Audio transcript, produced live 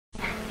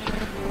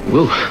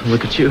Whoa,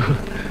 look at you.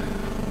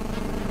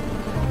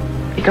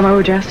 You come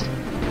overdressed?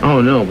 Oh,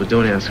 no, but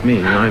don't ask me.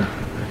 You know,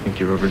 I think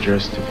you're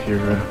overdressed if you're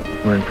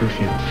wearing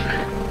perfume.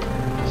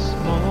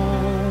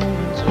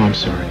 Oh, I'm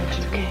sorry. It's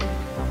okay.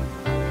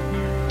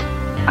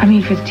 I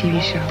mean for the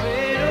TV show.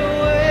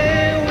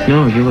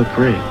 No, you look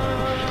great.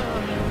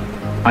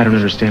 I don't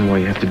understand why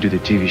you have to do the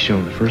TV show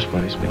in the first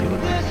place, but you look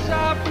great.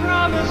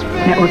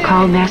 Network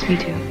called and asked me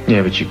to.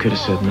 Yeah, but you could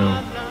have said no.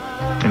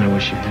 And I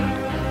wish you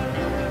had.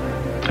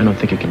 I don't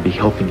think it can be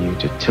helping you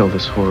to tell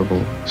this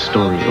horrible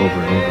story over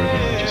and over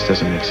again. It just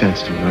doesn't make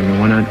sense to me. I mean,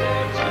 why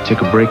not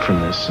take a break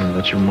from this and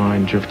let your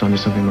mind drift onto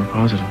something more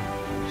positive?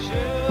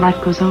 Life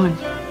goes on.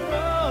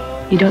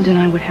 You don't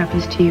deny what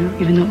happens to you,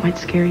 even though it might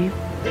scare you.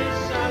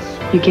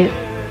 You get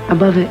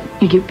above it.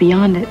 You get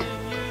beyond it.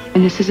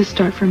 And this is a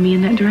start for me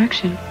in that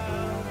direction.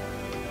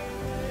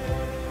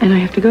 And I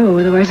have to go,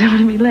 otherwise I'm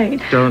going to be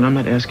late. Darling, I'm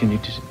not asking you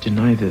to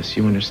deny this.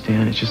 You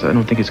understand? It's just I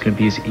don't think it's going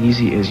to be as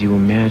easy as you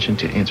imagine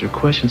to answer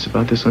questions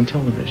about this on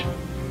television.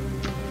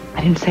 I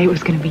didn't say it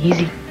was going to be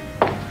easy.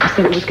 I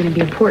said it was going to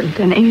be important.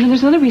 And you know,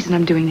 there's another reason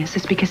I'm doing this.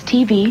 It's because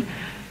TV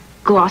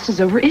glosses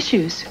over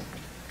issues.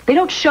 They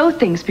don't show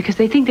things because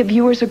they think that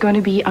viewers are going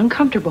to be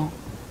uncomfortable.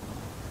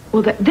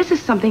 Well, this is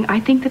something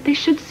I think that they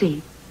should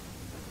see.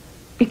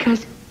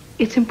 Because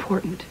it's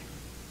important.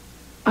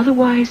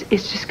 Otherwise,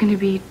 it's just going to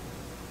be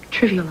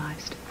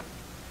trivialized.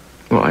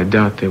 Well, I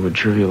doubt they would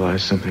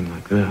trivialize something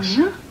like this.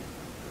 Yeah?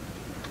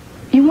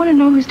 You want to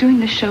know who's doing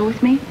this show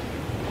with me?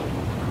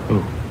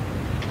 Who?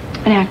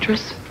 An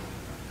actress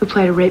who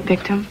played a rape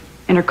victim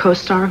and her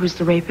co-star who's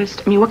the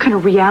rapist. I mean, what kind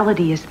of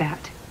reality is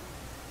that?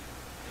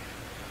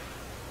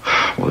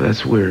 Well,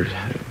 that's weird.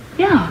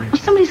 Yeah, well,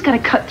 somebody's got to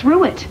cut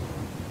through it.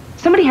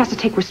 Somebody has to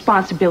take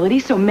responsibility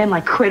so men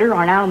like Critter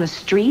aren't out on the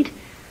street.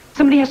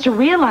 Somebody has to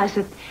realize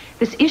that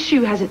this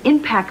issue has an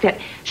impact that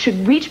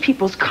should reach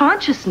people's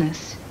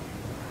consciousness.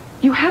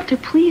 You have to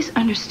please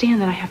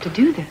understand that I have to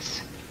do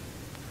this.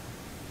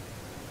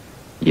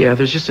 Yeah,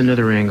 there's just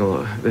another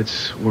angle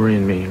that's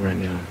worrying me right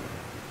now.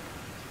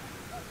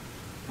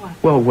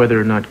 What? Well, whether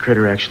or not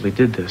Critter actually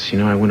did this. You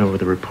know, I went over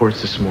the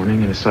reports this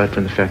morning, and aside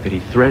from the fact that he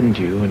threatened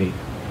you and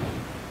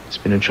he's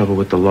been in trouble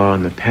with the law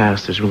in the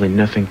past, there's really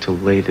nothing to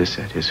lay this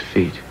at his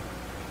feet.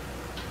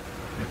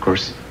 Of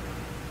course,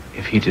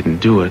 if he didn't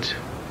do it,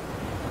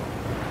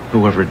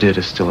 whoever did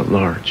is still at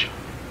large.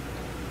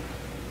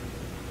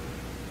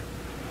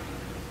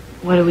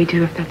 What do we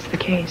do if that's the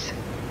case?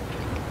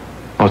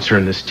 I'll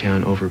turn this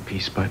town over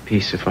piece by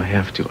piece if I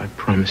have to. I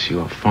promise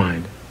you I'll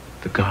find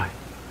the guy.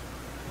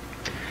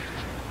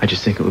 I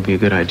just think it would be a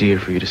good idea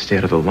for you to stay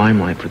out of the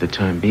limelight for the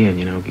time being,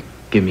 you know.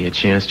 Give me a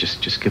chance,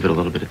 just give it a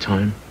little bit of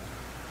time.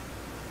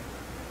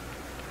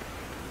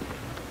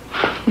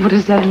 What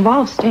does that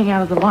involve, staying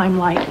out of the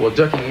limelight? Well,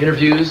 ducking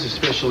interviews,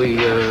 especially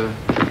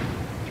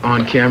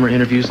on-camera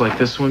interviews like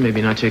this one,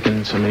 maybe not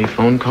taking so many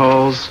phone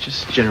calls,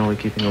 just generally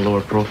keeping a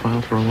lower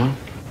profile for a while.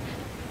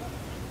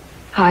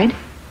 Hide?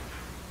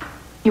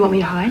 You want me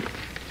to hide?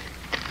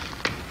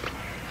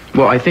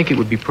 Well, I think it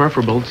would be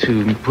preferable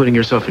to putting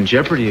yourself in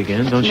jeopardy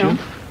again, don't you?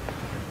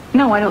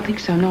 No, I don't think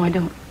so. No, I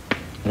don't.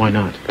 Why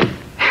not?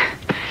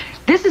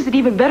 This is an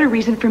even better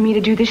reason for me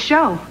to do this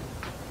show.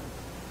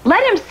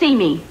 Let him see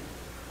me.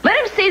 Let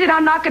him see that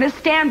I'm not going to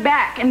stand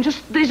back and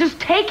just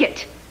take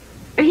it.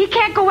 He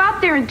can't go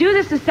out there and do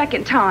this a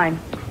second time.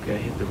 Okay, I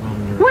hit the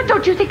wrong nerve. What,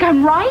 don't you think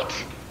I'm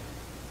right?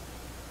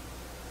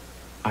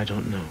 I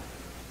don't know.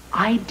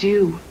 I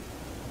do.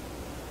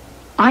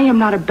 I am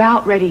not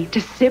about ready to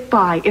sit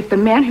by if the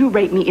man who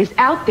raped me is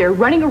out there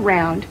running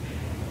around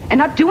and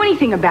not do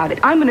anything about it.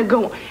 I'm going to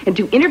go and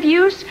do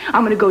interviews.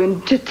 I'm going to go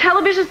into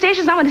television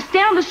stations. I'm going to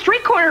stand on the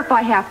street corner if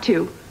I have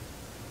to.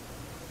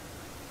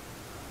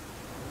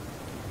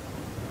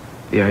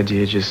 The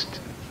idea just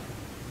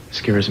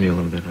scares me a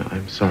little bit.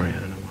 I'm sorry, I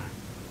don't know why.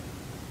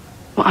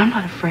 Well, I'm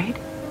not afraid.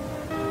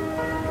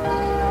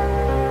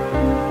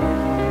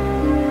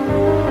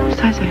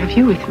 Besides, I have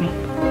you with me.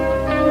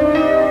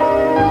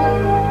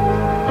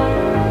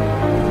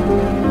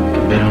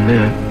 Bet on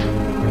that.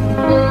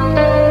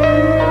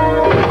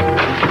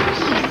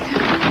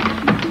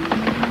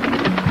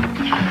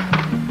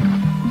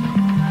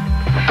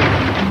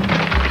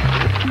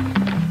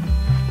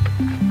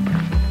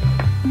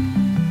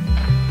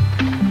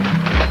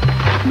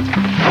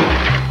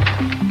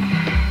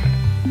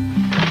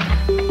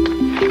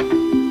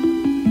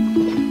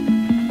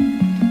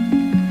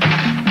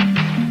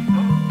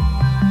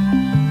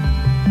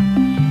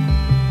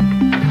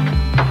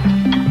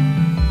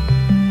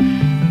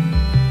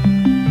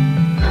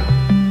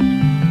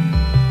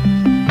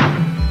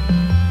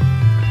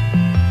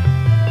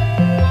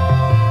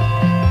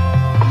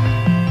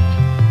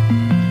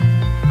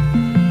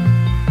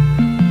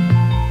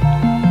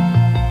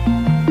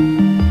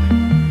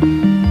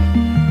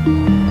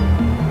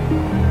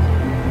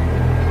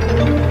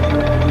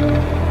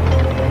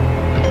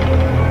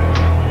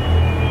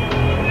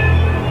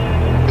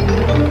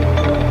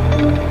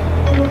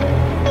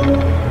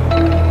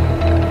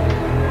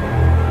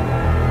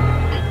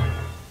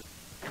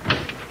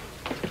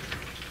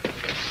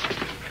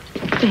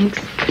 Thanks.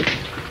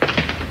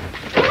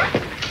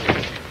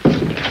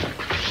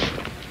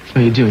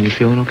 How you doing? You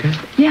feeling okay?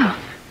 Yeah.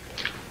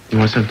 You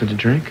want something to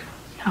drink?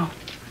 No.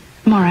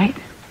 I'm all right.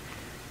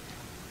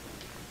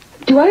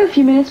 Do I have a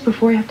few minutes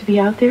before I have to be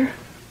out there?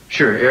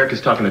 Sure, Eric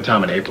is talking to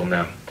Tom and April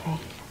now. Okay.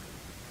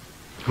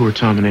 Who are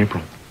Tom and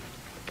April?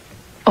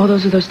 Oh,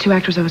 those are those two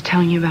actors I was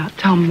telling you about.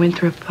 Tom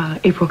Winthrop,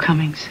 April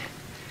Cummings.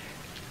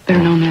 They're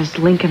known as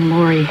Link and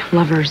Lori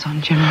lovers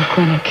on General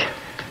Clinic.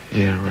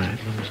 Yeah, right.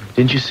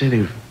 Didn't you say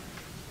they...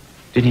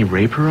 Didn't he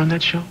rape her on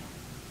that show?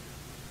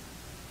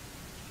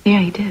 Yeah,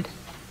 he did.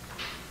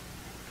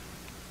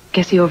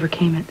 Guess he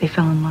overcame it. They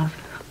fell in love.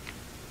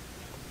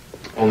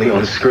 Only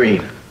on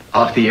screen.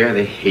 Off the air,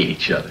 they hate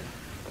each other.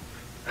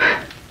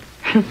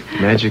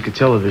 Magic of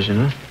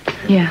television, huh?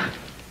 Yeah.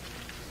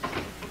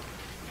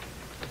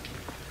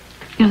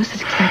 You know, this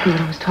is exactly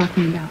what I was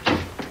talking about.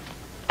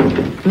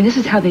 I mean, this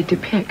is how they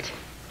depict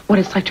what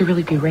it's like to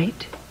really be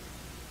raped.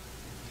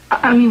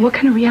 I mean, what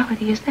kind of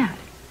reality is that?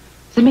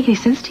 Does it make any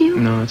sense to you?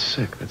 No, that's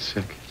sick. That's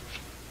sick.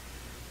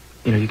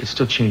 You know, you could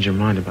still change your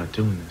mind about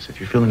doing this. If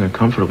you're feeling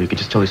uncomfortable, you could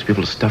just tell these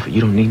people to stuff it.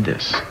 You don't need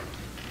this.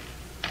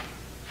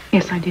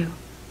 Yes, I do.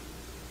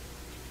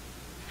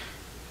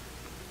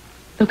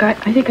 Look, I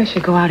think I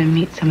should go out and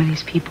meet some of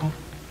these people.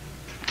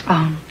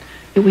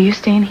 Will you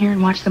stay in here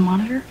and watch the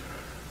monitor?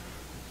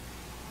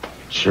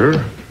 Sure.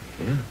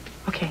 Yeah.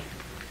 Okay.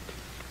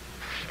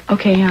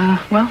 Okay,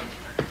 well,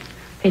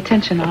 pay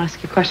attention. I'll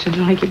ask you questions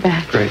when I get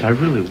back. Great. I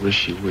really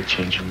wish you would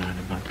change your mind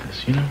about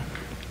this, you know?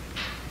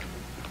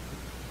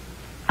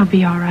 I'll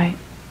be all right.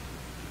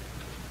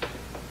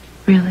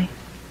 Really.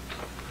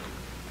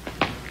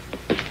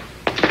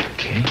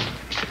 Okay.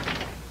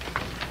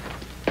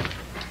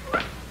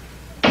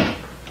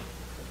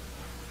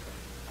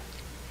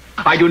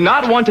 I do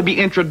not want to be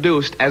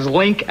introduced as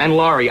Link and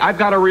Laurie. I've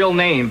got a real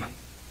name,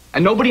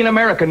 and nobody in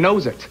America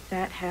knows it.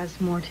 That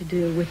has more to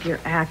do with your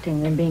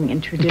acting than being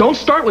introduced. Don't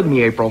start with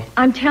me, April.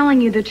 I'm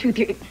telling you the truth.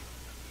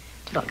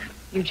 Look,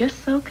 you're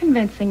just so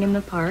convincing in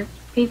the part.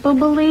 People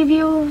believe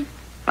you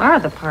are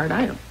the part.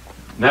 I don't.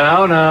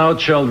 Now,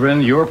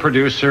 children, your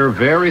producer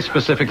very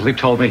specifically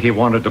told me he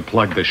wanted to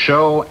plug the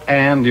show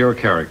and your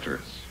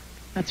characters.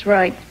 That's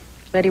right.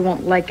 Betty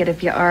won't like it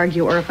if you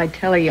argue or if I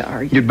tell her you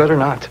argue. You'd better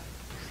not.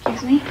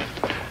 Excuse me?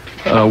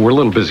 We're a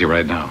little busy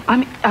right now.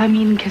 I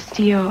mean,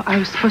 Castillo, I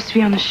was supposed to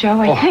be on the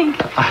show, I think.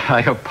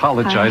 I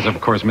apologize, Hi.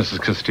 of course,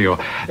 Mrs. Castillo.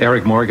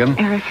 Eric Morgan.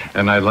 Eric.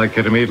 And I'd like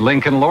you to meet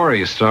Link and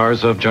Laurie,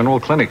 stars of General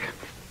Clinic.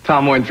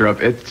 Tom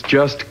Winthrop, it's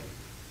just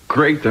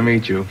great to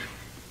meet you.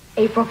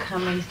 April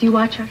Cummings, do you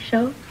watch our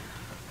show?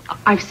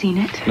 I've seen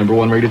it.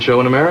 #1 rated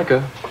show in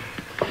America.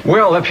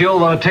 Well, if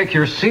you'll take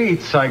your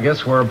seats, I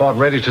guess we're about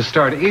ready to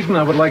start. Eden,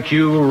 I would like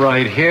you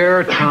right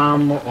here.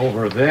 Tom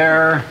over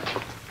there.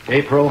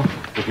 April,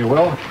 if you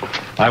will.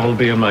 I will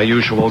be in my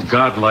usual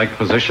godlike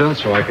position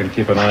so I can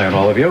keep an eye on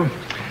all of you.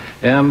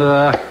 And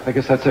I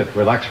guess that's it.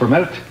 Relax for a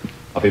minute.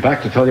 I'll be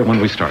back to tell you when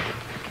we start.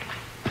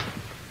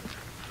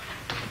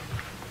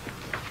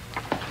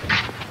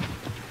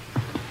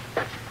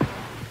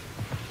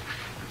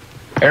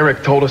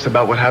 Eric told us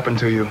about what happened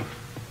to you.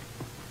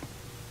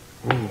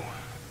 Ooh.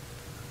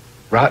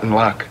 Rotten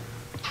luck.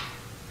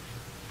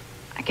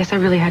 I guess I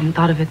really hadn't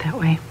thought of it that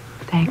way.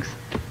 Thanks.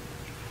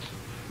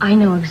 I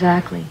know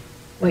exactly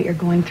what you're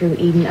going through,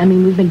 Eden. I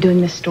mean, we've been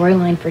doing this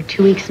storyline for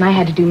 2 weeks, and I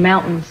had to do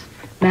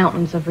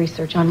mountains of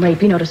research on rape,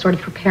 to sort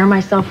of prepare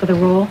myself for the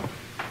role.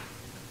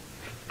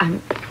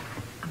 I'm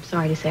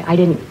sorry to say, I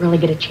didn't really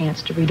get a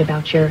chance to read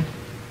about your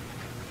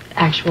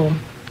actual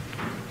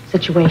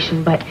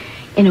situation, but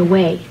in a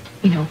way,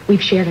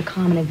 we've shared a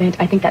common event.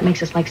 I think that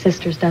makes us like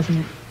sisters, doesn't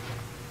it?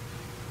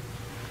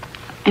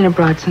 In a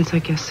broad sense, I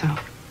guess so.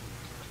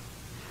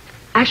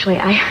 Actually,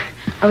 I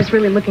was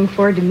really looking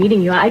forward to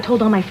meeting you. I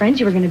told all my friends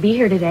you were going to be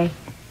here today.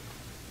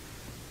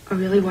 Oh,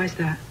 really? Why's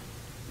that?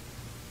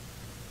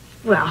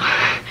 Well,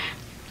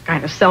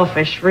 kind of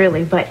selfish,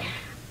 really, but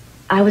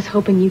I was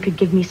hoping you could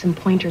give me some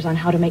pointers on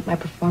how to make my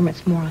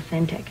performance more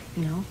authentic,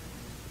 You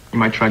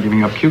might try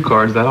giving up cue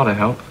cards. That ought to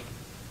help.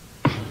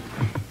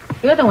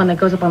 You're the one that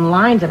goes up on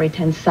lines every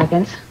 10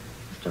 seconds.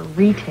 Just a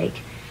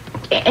retake.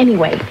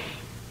 Anyway,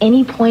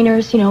 any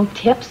pointers,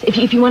 tips?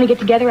 If you want to get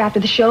together after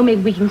the show,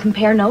 maybe we can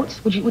compare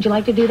notes. Would you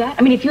like to do that?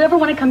 I mean, if you ever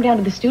want to come down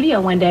to the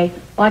studio one day,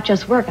 watch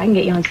us work, I can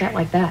get you on set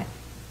like that.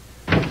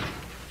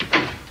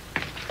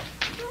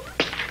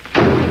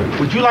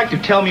 Would you like to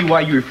tell me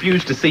why you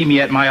refused to see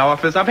me at my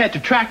office? I've had to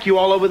track you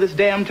all over this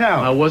damn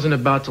town. I wasn't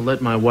about to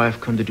let my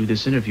wife come to do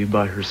this interview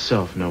by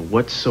herself. Now,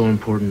 what's so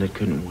important it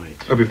couldn't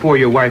wait? Or before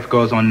your wife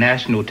goes on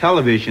national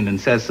television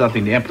and says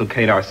something to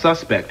implicate our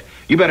suspect,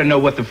 you better know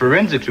what the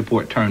forensics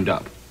report turned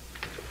up.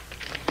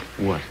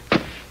 What?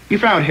 You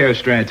found hair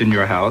strands in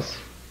your house,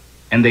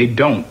 and they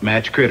don't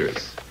match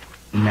Critter's.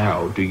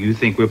 Now, do you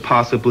think we're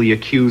possibly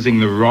accusing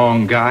the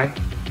wrong guy?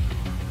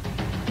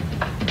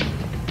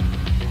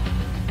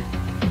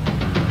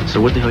 So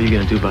what the hell are you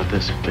going to do about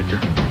this, Victor?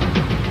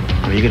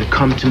 Are you going to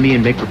come to me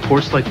and make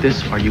reports like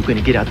this? Or are you going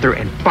to get out there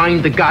and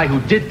find the guy who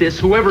did this,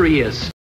 whoever he is?